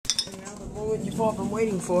what you've all been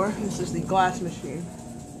waiting for. This is the glass machine.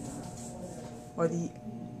 Or the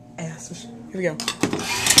ass machine. Here we go.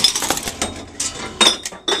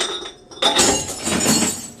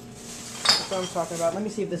 That's what I'm talking about. Let me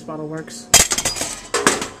see if this bottle works.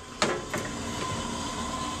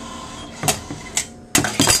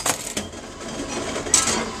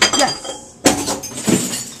 Yes!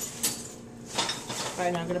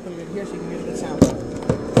 Alright, now I'm going to put it in here so you can hear the good sound.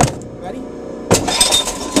 Ready?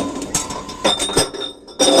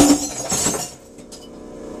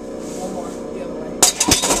 One more, the other way.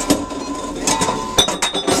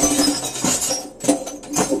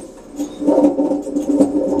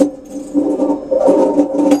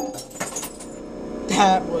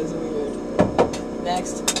 That was weird.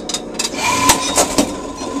 Next.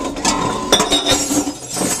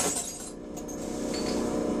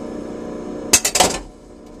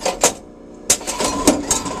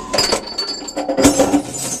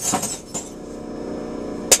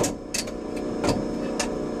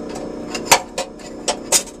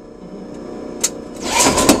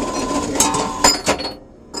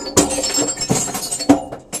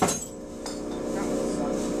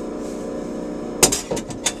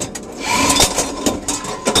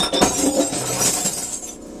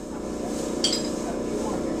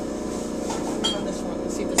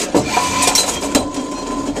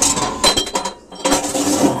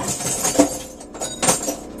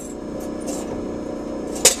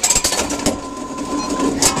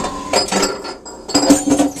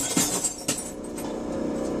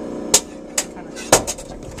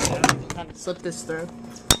 Slip this through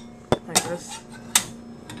like this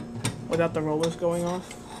without the rollers going off.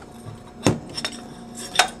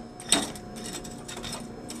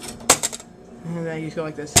 And then you just go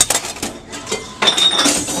like this.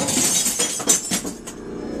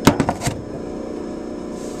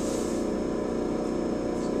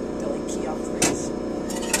 Delete key off things.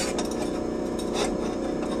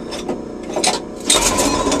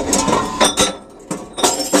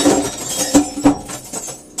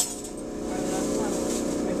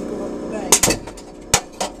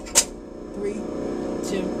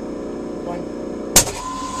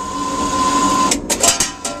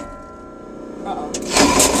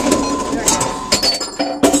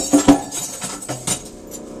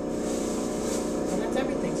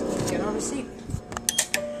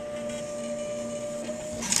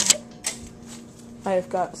 I have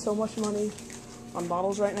got so much money on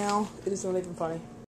bottles right now, it is not even funny.